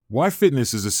Why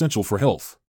fitness is essential for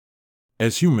health.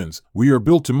 As humans, we are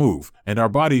built to move, and our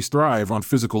bodies thrive on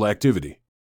physical activity.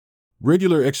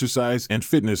 Regular exercise and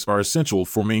fitness are essential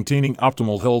for maintaining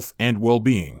optimal health and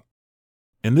well-being.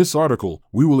 In this article,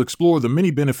 we will explore the many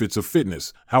benefits of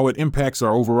fitness, how it impacts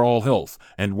our overall health,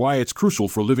 and why it's crucial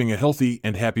for living a healthy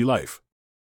and happy life.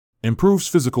 Improves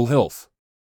physical health.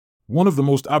 One of the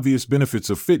most obvious benefits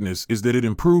of fitness is that it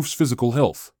improves physical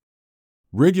health.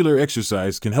 Regular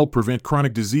exercise can help prevent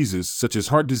chronic diseases such as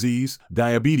heart disease,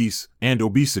 diabetes, and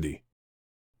obesity.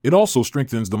 It also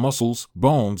strengthens the muscles,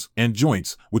 bones, and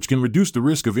joints, which can reduce the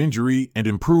risk of injury and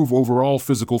improve overall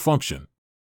physical function.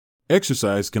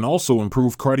 Exercise can also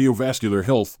improve cardiovascular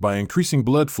health by increasing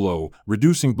blood flow,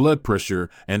 reducing blood pressure,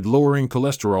 and lowering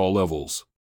cholesterol levels.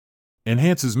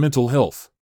 Enhances mental health.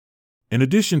 In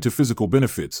addition to physical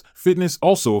benefits, fitness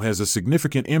also has a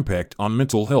significant impact on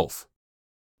mental health.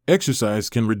 Exercise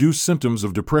can reduce symptoms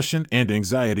of depression and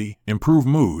anxiety, improve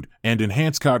mood, and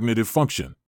enhance cognitive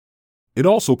function. It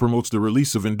also promotes the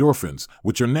release of endorphins,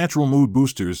 which are natural mood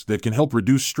boosters that can help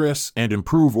reduce stress and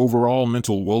improve overall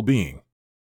mental well-being.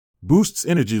 Boosts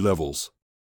energy levels.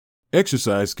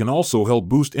 Exercise can also help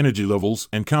boost energy levels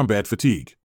and combat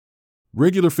fatigue.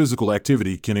 Regular physical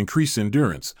activity can increase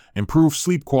endurance, improve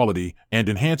sleep quality, and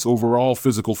enhance overall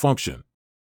physical function.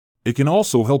 It can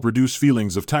also help reduce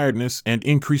feelings of tiredness and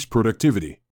increase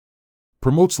productivity.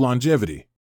 Promotes longevity.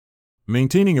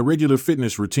 Maintaining a regular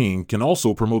fitness routine can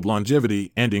also promote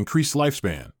longevity and increase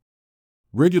lifespan.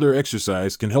 Regular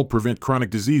exercise can help prevent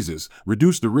chronic diseases,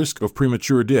 reduce the risk of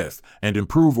premature death, and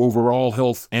improve overall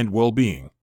health and well-being.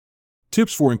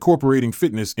 Tips for incorporating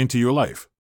fitness into your life.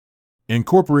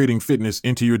 Incorporating fitness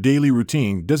into your daily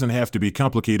routine doesn't have to be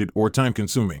complicated or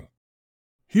time-consuming.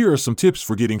 Here are some tips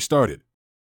for getting started.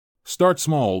 Start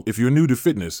small. If you're new to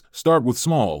fitness, start with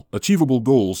small, achievable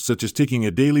goals such as taking a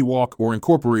daily walk or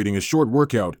incorporating a short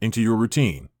workout into your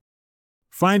routine.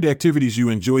 Find activities you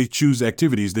enjoy. Choose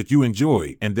activities that you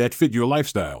enjoy and that fit your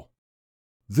lifestyle.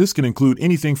 This can include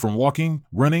anything from walking,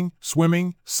 running,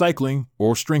 swimming, cycling,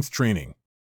 or strength training.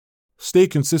 Stay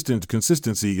consistent.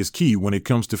 Consistency is key when it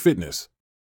comes to fitness.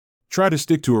 Try to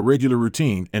stick to a regular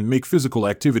routine and make physical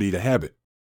activity a habit.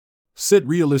 Set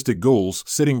realistic goals.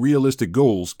 Setting realistic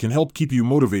goals can help keep you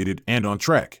motivated and on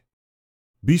track.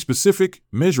 Be specific,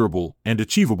 measurable, and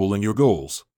achievable in your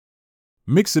goals.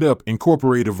 Mix it up.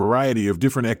 Incorporate a variety of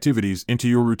different activities into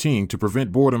your routine to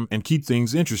prevent boredom and keep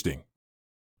things interesting.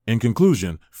 In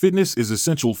conclusion, fitness is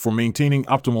essential for maintaining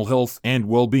optimal health and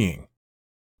well-being.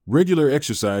 Regular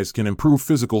exercise can improve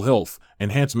physical health,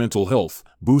 enhance mental health,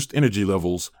 boost energy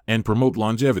levels, and promote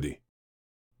longevity.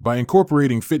 By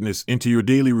incorporating fitness into your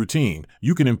daily routine,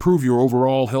 you can improve your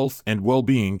overall health and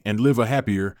well-being and live a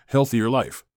happier, healthier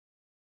life.